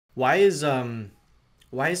Why is obesity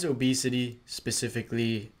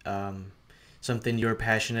specifically something you're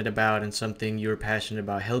passionate about and something you're passionate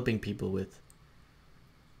about helping people with?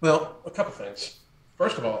 Well, a couple things.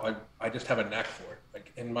 First of all, I just have a knack for it.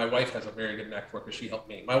 Like, and my wife has a very good knack for it because she helped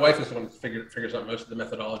me. My wife is the one that figures out most of the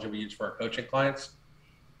methodology we use for our coaching clients.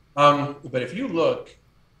 But if you look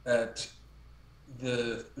at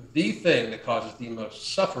the thing that causes the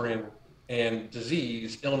most suffering and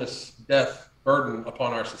disease, illness, death, burden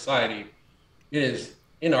upon our society, it is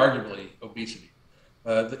inarguably obesity.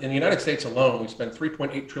 In the United States alone, we spend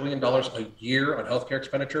 $3.8 trillion a year on healthcare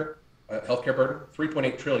expenditure, healthcare burden,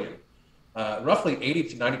 3.8 trillion. Roughly 80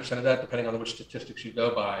 to 90% of that, depending on which statistics you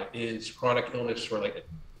go by, is chronic illness related.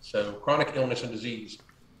 So chronic illness and disease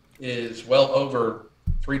is well over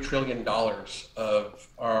 $3 trillion of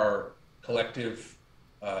our collective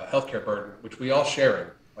healthcare burden, which we all share in.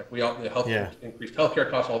 Like we all, the health Yeah. increased healthcare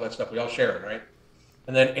costs, all that stuff, we all share in, right?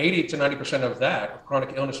 And then 80 to 90% of that, of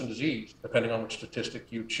chronic illness and disease, depending on which statistic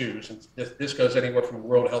you choose. And this goes anywhere from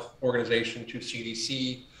World Health Organization to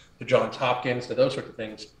CDC to Johns Hopkins to those sorts of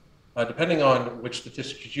things. Depending on which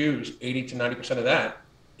statistics you use, 80 to 90% of that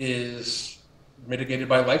is mitigated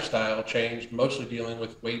by lifestyle change, mostly dealing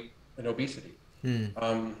with weight and obesity. Hmm.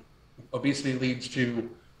 Um, Obesity leads to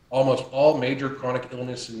almost all major chronic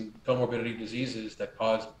illness and comorbidity diseases that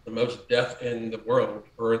cause the most death in the world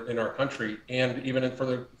or in our country, and even for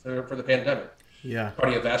the pandemic. Yeah.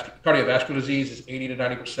 Cardiovascular disease is 80 to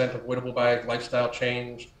 90% avoidable by lifestyle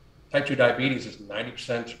change. Type 2 diabetes is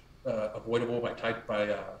 90% avoidable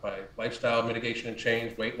by lifestyle mitigation and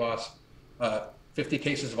change, weight loss. 50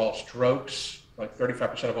 cases of all strokes, like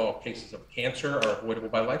 35% of all cases of cancer, are avoidable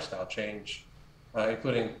by lifestyle change,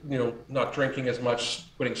 including not drinking as much,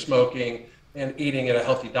 quitting smoking, and eating at a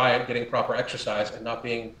healthy diet, getting proper exercise, and not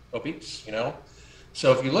being obese.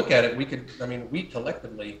 So if you look at it, we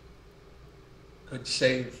collectively could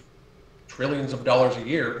save trillions of dollars a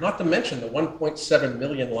year, not to mention the 1.7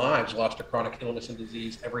 million lives lost to chronic illness and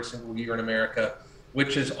disease every single year in America,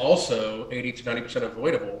 which is also 80 to 90%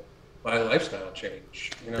 avoidable by lifestyle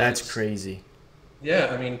change. That's It's crazy.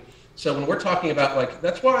 Yeah, so when we're talking about, like,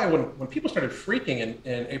 that's why when people started freaking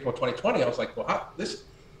in April 2020, I was like, well,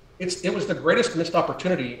 it was the greatest missed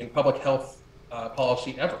opportunity in public health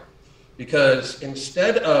policy ever, because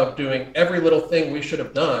instead of doing every little thing we should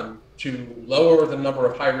have done to lower the number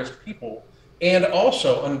of high risk people and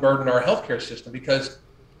also unburden our healthcare system, because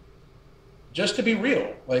just to be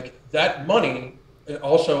real, like that money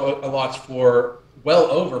also allots for well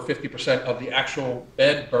over 50% of the actual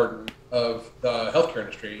bed burden of the healthcare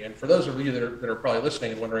industry. And for those of you that are probably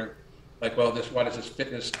listening and wondering, like, well, why does this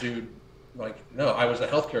fitness dude, like, no, I was a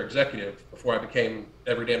healthcare executive before I became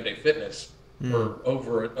Every Damn Day Fitness Hmm. for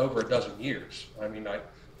over a dozen years. I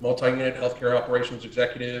multi-unit healthcare operations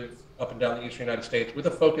executive up and down the eastern United States with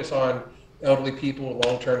a focus on elderly people,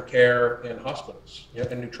 long-term care, and hospitals,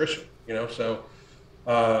 and nutrition. So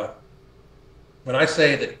uh, when I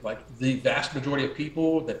say that, like, the vast majority of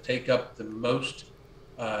people that take up the most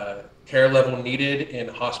care level needed in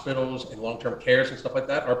hospitals and long-term cares and stuff like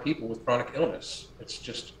that are people with chronic illness.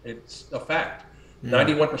 It's a fact. Hmm.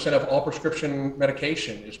 91% of all prescription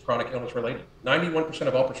medication is chronic illness related. 91%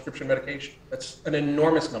 of all prescription medication. That's an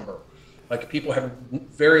enormous number. Like, people have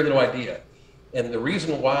very little idea. And the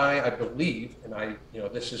reason why I believe, and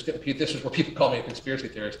this is where people call me a conspiracy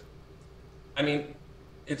theorist. I mean,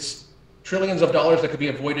 it's trillions of dollars that could be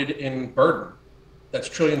avoided in burden. That's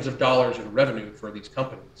trillions of dollars in revenue for these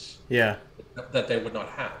companies Yeah. that they would not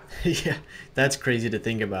have. Yeah. That's crazy to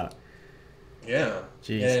think about. Yeah.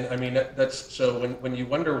 Jeez. And that's so when you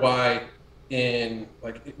wonder why,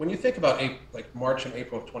 when you think about like March and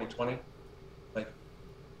April of 2020, like,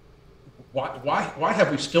 why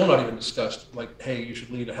have we still not even discussed, like, hey, you should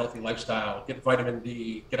lead a healthy lifestyle, get vitamin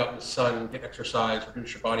D, get out in the sun, get exercise,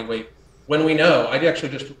 reduce your body weight, when we know? I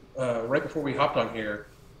actually just right before we hopped on here,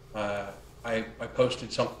 uh, I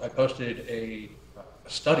posted a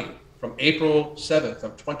study from April 7th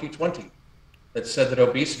of 2020 that said that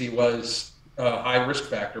obesity was a high risk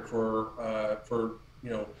factor for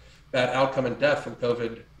bad outcome and death from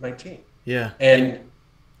COVID-19. Yeah. And And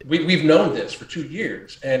we've known this for 2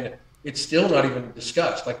 years, and it's still not even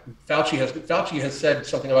discussed. Like, Fauci has said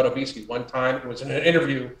something about obesity one time. It was in an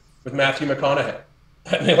interview with Matthew McConaughey.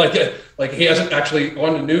 I mean, like he hasn't actually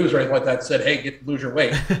on the news or anything like that said, "Hey, lose your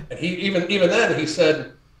weight." And he even then he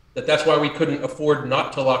said that that's why we couldn't afford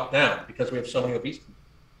not to lock down, because we have so many obese people.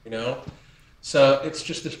 You know, so it's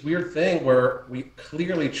just this weird thing where we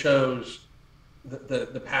clearly chose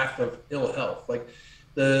the path of ill health. Like,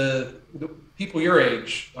 the people your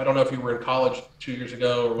age, I don't know if you were in college 2 years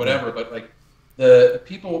ago or yeah. whatever, but, like, The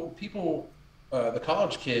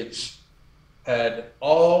college kids had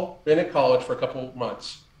all been in college for a couple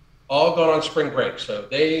months, all gone on spring break. So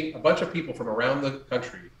a bunch of people from around the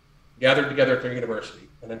country gathered together at their university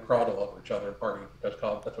and then crawled all over each other and partied because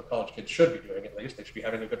that's what college kids should be doing. At least they should be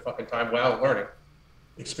having a good fucking time while learning,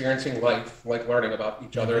 experiencing life, like learning about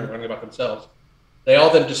each other and Mm-hmm. learning about themselves. They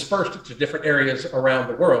all then dispersed to different areas around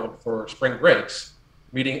the world for spring breaks,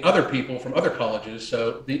 meeting other people from other colleges.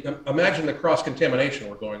 So imagine the cross contamination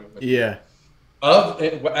we're going through. Yeah.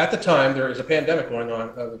 At the time, there is a pandemic going on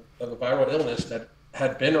of a viral illness that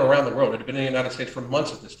had been around the world. It had been in the United States for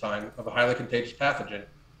months at this time of a highly contagious pathogen.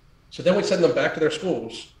 So then we send them back to their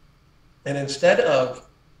schools, and instead of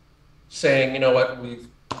saying, you know what,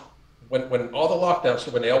 when all the lockdowns,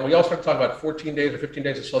 so we all started talking about 14 days or 15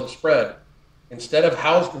 days to slow the spread, instead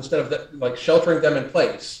of like sheltering them in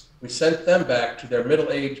place, we sent them back to their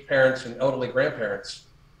middle-aged parents and elderly grandparents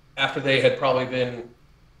after they had probably been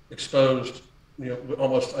exposed,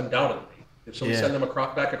 almost undoubtedly. So we Yeah. send them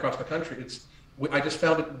back across the country. I just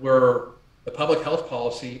found it where the public health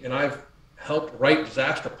policy, and I've helped write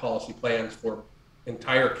disaster policy plans for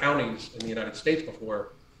entire counties in the United States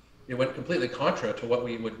before. It went completely contra to what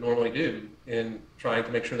we would normally do in trying to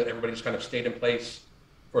make sure that everybody just kind of stayed in place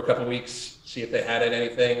for a couple of weeks, see if they had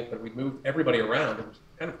anything. But we moved everybody around. It was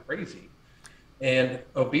kind of crazy. And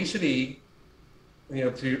obesity,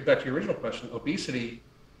 back to your original question, obesity,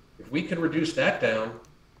 if we could reduce that down,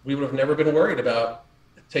 we would have never been worried about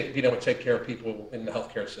being able to take care of people in the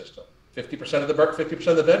healthcare system. 50% of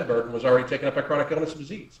the bed burden was already taken up by chronic illness and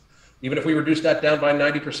disease. Even if we reduced that down by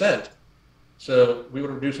 90%, so we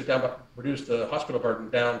would reduce the hospital burden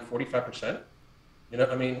down 45%.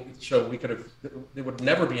 So it would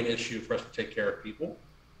never be an issue for us to take care of people.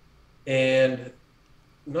 And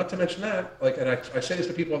not to mention that, and I say this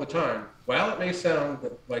to people all the time, while it may sound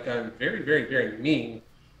like I'm very, very, very mean,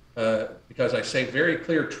 because I say very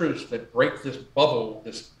clear truths that break this bubble,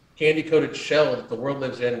 this candy-coated shell that the world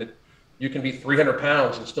lives in, that you can be 300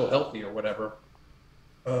 pounds and still healthy or whatever.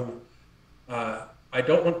 I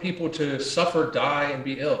don't want people to suffer, die, and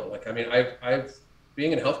be ill. I've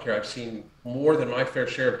being in healthcare, I've seen more than my fair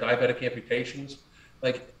share of diabetic amputations.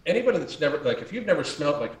 Like anybody that's never, if you've never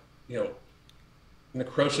smelled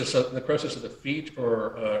necrosis of the feet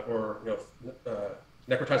or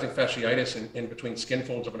necrotizing fasciitis in between skin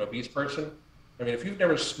folds of an obese person. I mean, if you've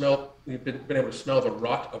never been able to smell the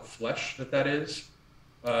rot of flesh that is,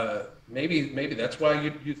 maybe that's why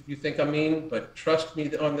you think I'm mean. But trust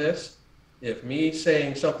me on this. If me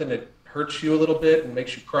saying something that hurts you a little bit and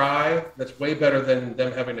makes you cry, that's way better than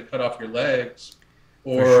them having to cut off your legs,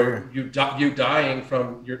 For or sure. you dying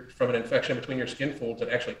from an infection between your skin folds that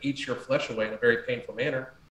actually eats your flesh away in a very painful manner.